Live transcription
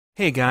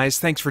Hey guys,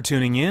 thanks for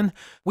tuning in.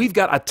 We've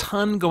got a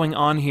ton going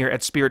on here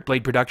at Spirit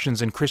Blade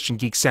Productions and Christian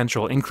Geek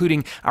Central,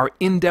 including our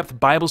in-depth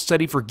Bible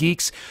study for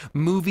geeks,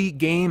 movie,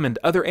 game, and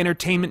other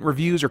entertainment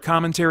reviews or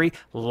commentary,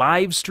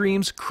 live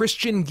streams,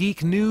 Christian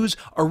geek news,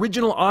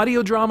 original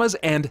audio dramas,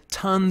 and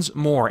tons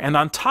more. And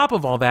on top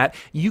of all that,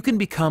 you can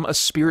become a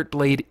Spirit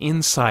Blade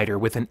insider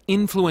with an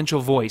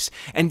influential voice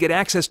and get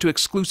access to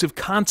exclusive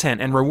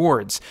content and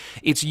rewards.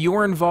 It's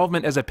your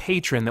involvement as a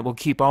patron that will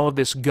keep all of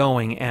this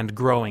going and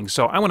growing,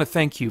 so I want to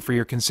thank you for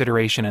your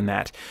consideration in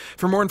that.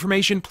 For more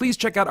information, please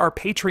check out our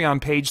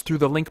Patreon page through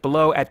the link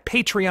below at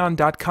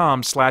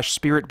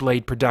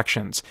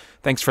patreon.com/spiritbladeproductions.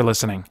 Thanks for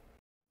listening.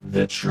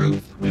 The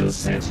truth will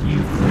set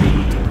you free.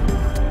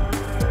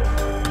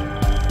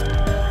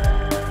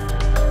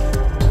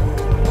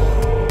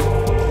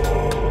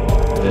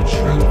 The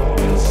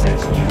truth will set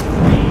you free.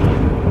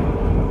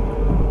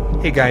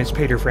 Hey guys,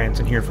 Peter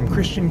Franson here from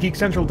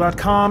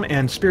christiangeekcentral.com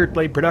and Spirit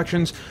Blade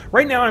Productions.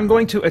 Right now I'm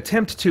going to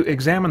attempt to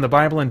examine the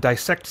Bible and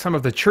dissect some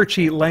of the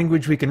churchy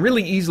language we can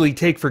really easily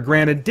take for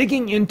granted,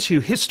 digging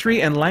into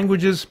history and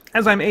languages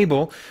as I'm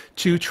able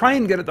to try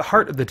and get at the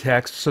heart of the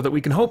text so that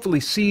we can hopefully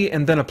see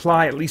and then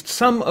apply at least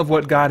some of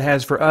what God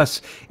has for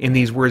us in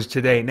these words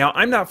today. Now,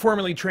 I'm not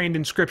formally trained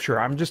in Scripture.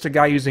 I'm just a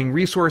guy using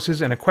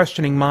resources and a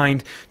questioning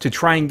mind to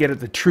try and get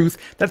at the truth.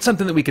 That's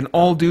something that we can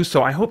all do,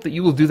 so I hope that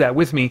you will do that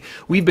with me.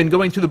 We've been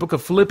going through the book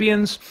of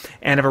Philippians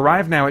and have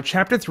arrived now at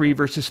chapter 3,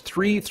 verses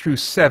 3 through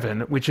 7,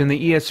 which in the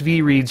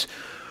ESV reads,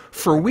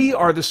 "For we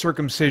are the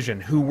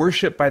circumcision, who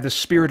worship by the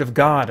Spirit of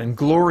God and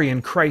glory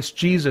in Christ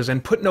Jesus,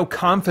 and put no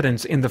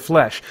confidence in the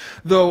flesh,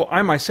 though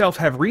I myself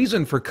have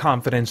reason for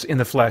confidence in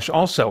the flesh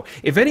also.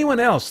 If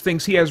anyone else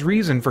thinks he has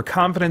reason for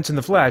confidence in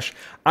the flesh,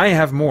 I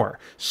have more.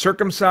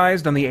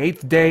 Circumcised on the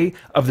 8th day,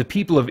 of the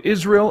people of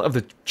Israel, of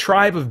the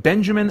tribe of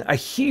Benjamin, a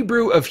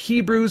Hebrew of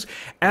Hebrews,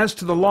 as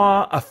to the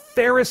law, a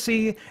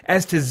Pharisee,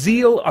 as to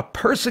zeal, a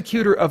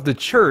persecutor of the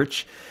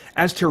church,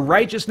 as to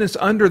righteousness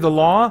under the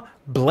law,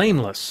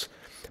 blameless.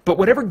 But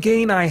whatever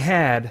gain I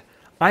had,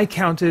 I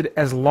counted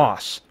as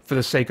loss for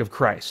the sake of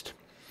Christ."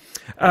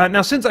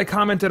 Now, since I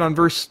commented on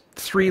verse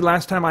 3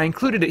 last time, I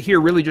included it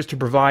here really just to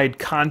provide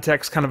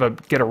context, kind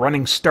of get a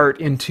running start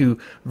into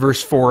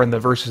verse 4 and the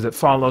verses that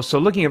follow. So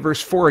looking at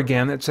verse 4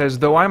 again, it says,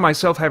 "Though I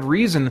myself have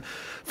reason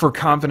for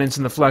confidence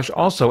in the flesh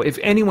also, if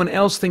anyone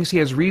else thinks he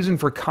has reason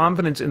for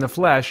confidence in the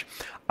flesh,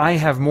 I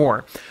have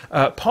more."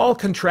 Paul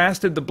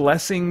contrasted the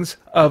blessings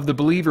of the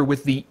believer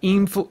with the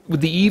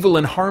evil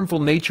and harmful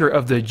nature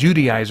of the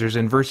Judaizers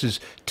in verses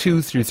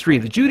 2 through 3.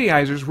 The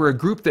Judaizers were a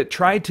group that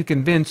tried to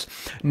convince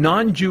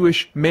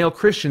non-Jewish male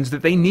Christians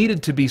that they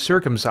needed to be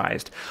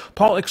circumcised.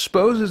 Paul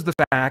exposes the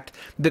fact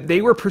that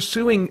they were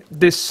pursuing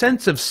this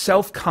sense of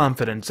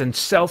self-confidence and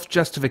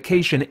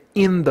self-justification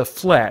in the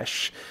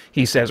flesh,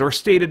 he says, or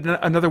stated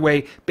another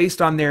way,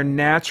 based on their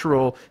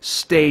natural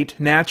state,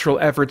 natural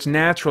efforts,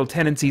 natural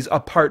tendencies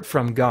apart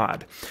from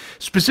God.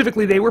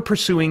 Specifically, they were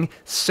pursuing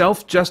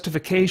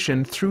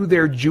self-justification through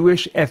their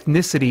Jewish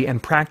ethnicity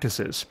and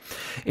practices.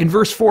 In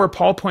verse 4,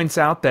 Paul points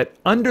out that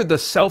under the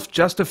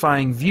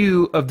self-justifying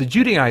view of the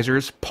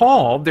Judaizers,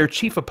 Paul, their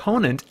chief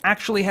opponent,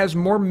 actually has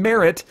more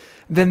merit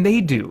than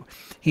they do.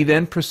 He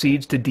then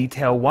proceeds to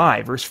detail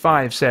why. Verse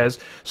 5 says,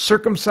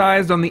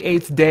 "Circumcised on the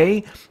 8th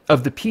day,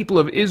 of the people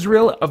of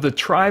Israel, of the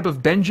tribe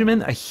of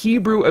Benjamin, a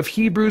Hebrew of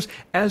Hebrews,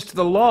 as to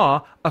the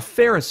law, a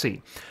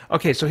Pharisee."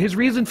 Okay, so his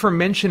reason for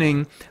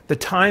mentioning the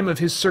time of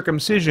his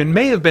circumcision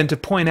may have been to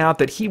point out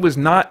that he was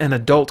not an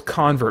adult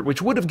convert,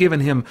 which would have given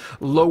him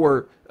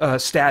lower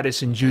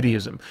status in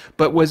Judaism,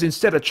 but was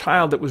instead a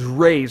child that was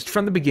raised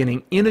from the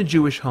beginning in a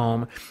Jewish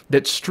home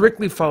that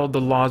strictly followed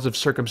the laws of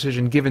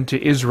circumcision given to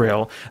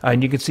Israel.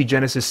 And you can see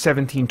Genesis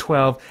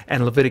 17:12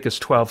 and Leviticus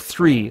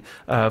 12:3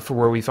 for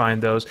where we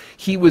find those.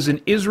 He was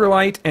an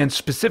Israelite and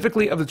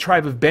specifically of the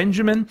tribe of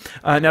Benjamin.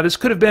 Now this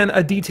could have been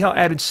a detail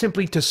added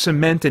simply to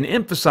cement and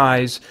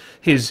emphasize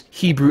his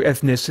Hebrew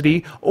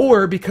ethnicity,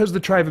 or because the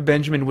tribe of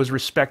Benjamin was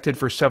respected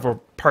for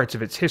several parts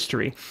of its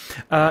history.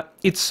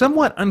 It's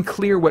somewhat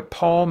unclear what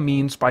Paul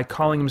means by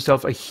calling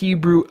himself a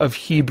Hebrew of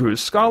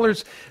Hebrews.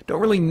 Scholars don't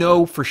really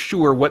know for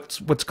sure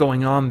what's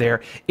going on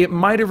there. It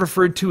might have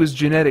referred to his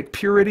genetic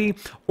purity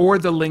or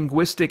the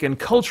linguistic and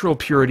cultural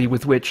purity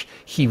with which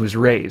he was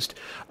raised.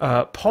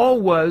 Paul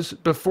was,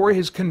 before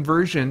his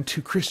conversion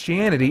to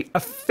Christianity, a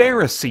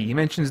Pharisee. He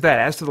mentions that,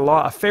 as to the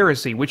law, a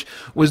Pharisee, which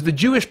was the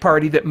Jewish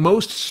party that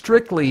most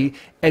strictly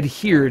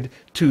adhered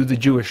to the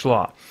Jewish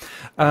law.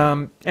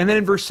 And then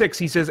in verse 6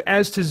 he says,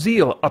 "As to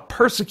zeal, a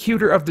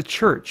persecutor of the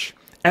church.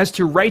 As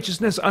to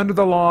righteousness under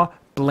the law,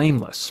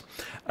 blameless."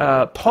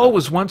 Paul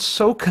was once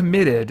so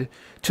committed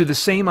to the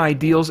same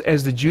ideals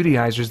as the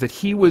Judaizers that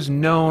he was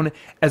known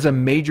as a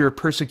major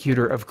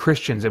persecutor of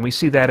Christians. And we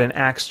see that in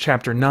Acts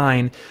chapter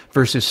 9,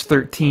 verses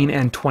 13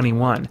 and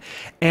 21.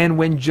 And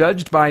when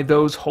judged by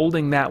those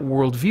holding that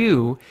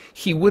worldview,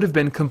 he would have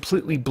been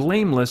completely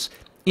blameless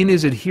in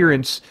his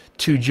adherence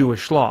to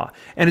Jewish law.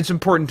 And it's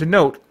important to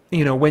note,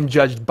 when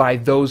judged by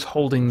those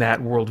holding that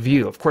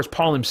worldview. Of course,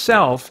 Paul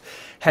himself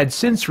had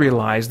since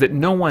realized that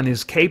no one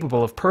is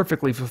capable of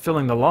perfectly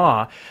fulfilling the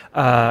law,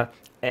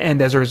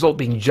 and as a result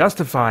being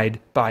justified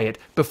by it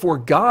before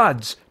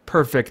God's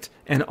perfect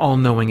and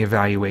all-knowing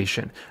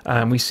evaluation.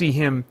 We see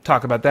him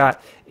talk about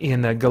that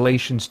in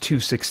Galatians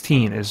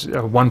 2:16, is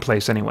one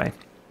place anyway.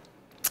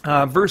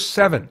 Verse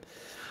 7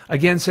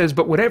 again says,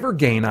 "But whatever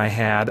gain I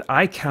had,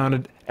 I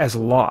counted as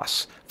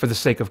loss for the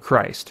sake of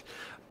Christ."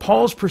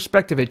 Paul's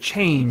perspective had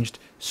changed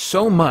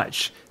so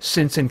much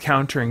since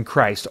encountering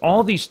Christ.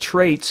 All these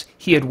traits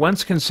he had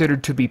once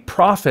considered to be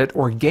profit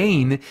or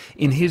gain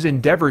in his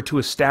endeavor to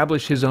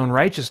establish his own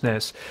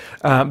righteousness,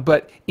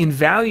 but in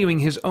valuing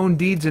his own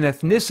deeds and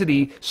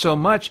ethnicity so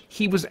much,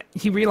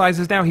 he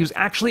realizes now he was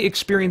actually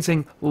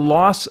experiencing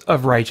loss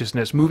of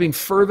righteousness, moving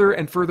further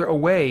and further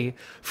away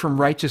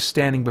from righteous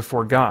standing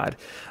before God.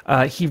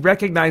 He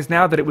recognized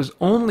now that it was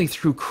only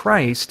through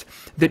Christ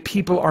that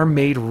people are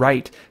made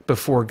right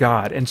before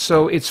God. And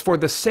so it's for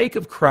the sake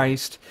of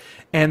Christ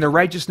and the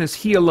righteousness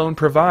he alone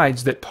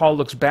provides that Paul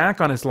looks back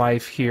on his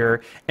life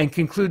here and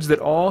concludes that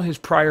all his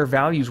prior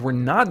values were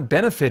not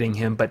benefiting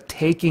him, but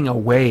taking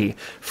away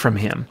from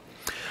him.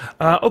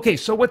 Okay,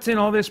 so what's in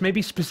all this,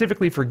 maybe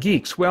specifically for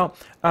geeks? Well,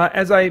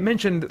 as I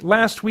mentioned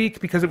last week,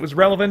 because it was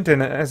relevant,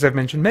 and as I've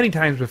mentioned many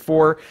times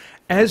before,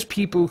 as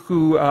people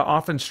who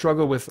often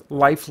struggle with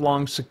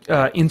lifelong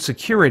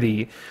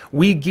insecurity,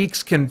 we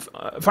geeks can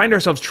find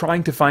ourselves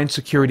trying to find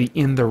security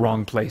in the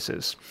wrong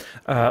places,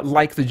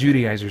 like the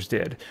Judaizers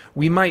did.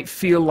 We might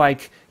feel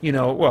like,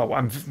 well,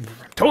 I'm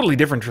totally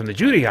different from the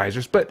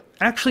Judaizers, but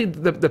actually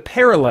the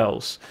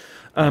parallels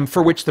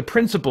for which the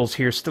principles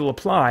here still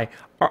apply,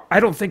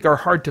 I don't think are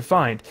hard to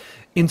find.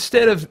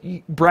 Instead of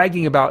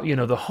bragging about,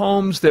 the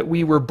homes that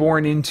we were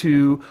born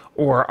into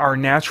or our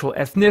natural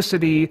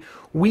ethnicity,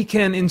 we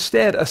can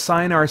instead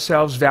assign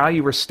ourselves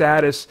value or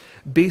status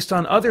based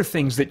on other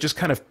things that just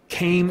kind of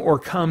came or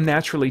come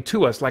naturally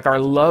to us, like our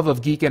love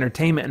of geek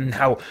entertainment and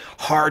how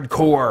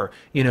hardcore,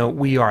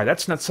 we are.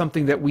 That's not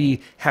something that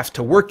we have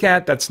to work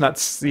at. That's not,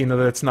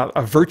 that's not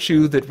a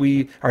virtue that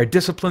our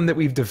discipline that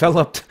we've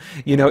developed.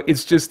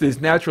 It's just this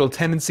natural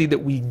tendency that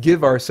we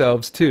give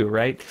ourselves to,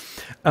 right?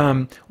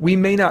 We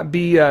may not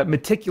be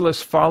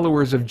meticulous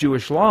followers of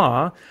Jewish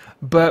law,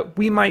 but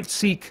we might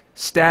seek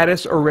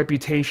status or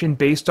reputation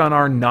based on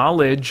our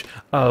knowledge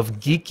of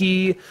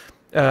geeky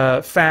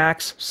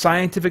facts,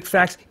 scientific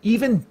facts,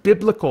 even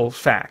biblical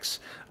facts.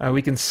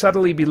 We can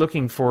subtly be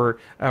looking for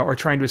or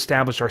trying to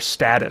establish our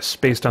status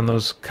based on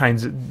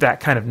that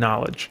kind of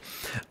knowledge.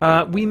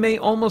 We may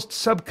almost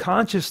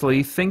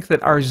subconsciously think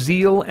that our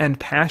zeal and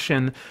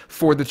passion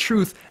for the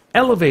truth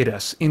elevate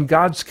us in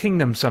God's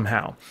kingdom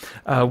somehow.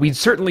 We'd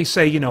certainly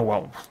say,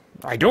 well,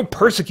 I don't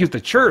persecute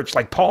the church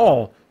like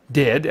Paul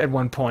did at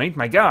one point,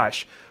 my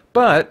gosh.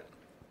 But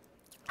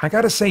I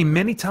gotta say,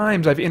 many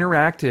times I've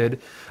interacted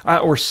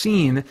or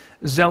seen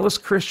zealous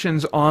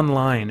Christians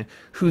online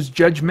whose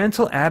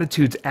judgmental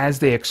attitudes as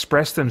they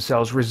express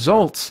themselves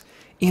results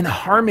in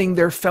harming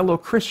their fellow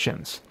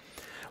Christians.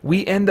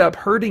 We end up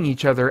hurting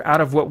each other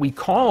out of what we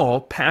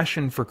call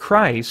passion for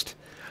Christ,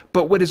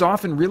 but what is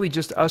often really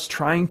just us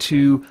trying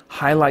to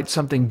highlight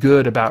something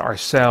good about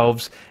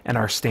ourselves and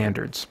our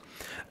standards.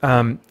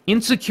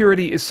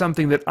 Insecurity is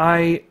something that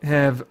I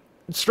have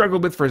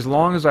struggled with for as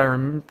long as I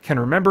can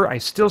remember. I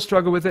still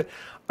struggle with it.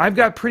 I've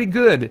got pretty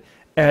good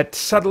at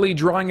subtly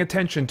drawing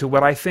attention to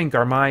what I think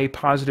are my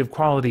positive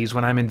qualities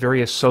when I'm in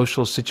various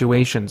social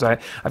situations.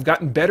 I've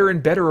gotten better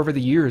and better over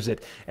the years at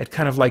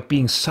kind of like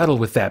being subtle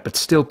with that, but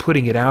still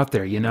putting it out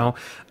there,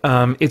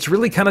 It's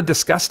really kind of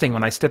disgusting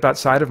when I step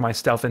outside of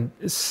myself and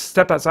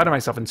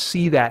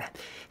see that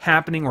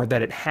happening, or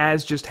that it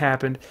has just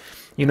happened.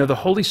 The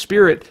Holy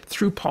Spirit,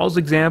 through Paul's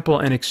example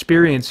and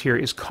experience here,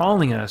 is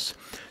calling us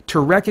to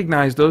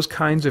recognize those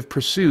kinds of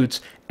pursuits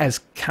as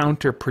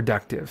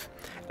counterproductive,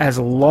 as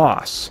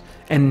loss,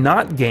 and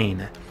not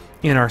gain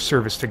in our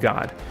service to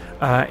God.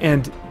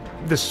 And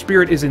the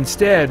Spirit is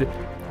instead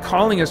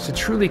calling us to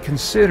truly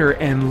consider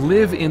and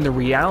live in the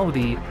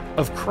reality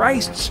of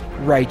Christ's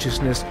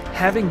righteousness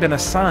having been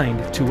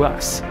assigned to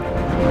us.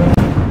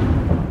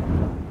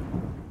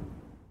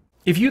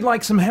 If you'd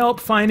like some help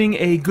finding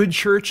a good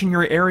church in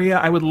your area,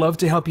 I would love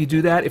to help you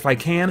do that if I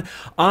can.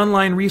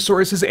 Online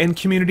resources and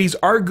communities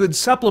are good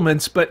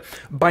supplements, but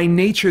by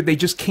nature they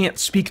just can't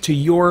speak to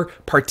your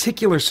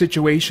particular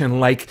situation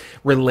like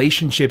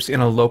relationships in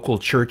a local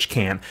church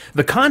can.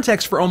 The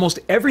context for almost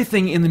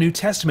everything in the New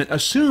Testament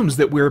assumes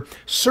that we're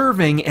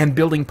serving and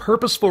building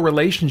purposeful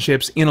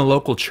relationships in a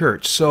local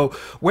church. So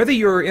whether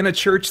you're in a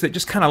church that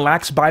just kind of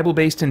lacks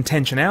Bible-based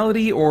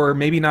intentionality, or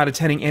maybe not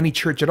attending any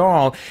church at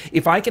all,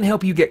 if I can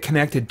help you get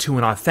connected to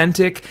an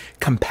authentic,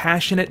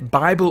 compassionate,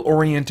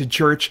 Bible-oriented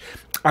church,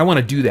 I want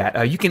to do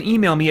that. You can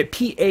email me at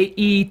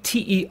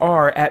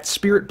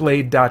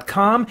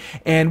paeter@spiritblade.com,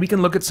 and we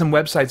can look at some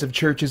websites of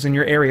churches in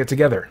your area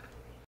together.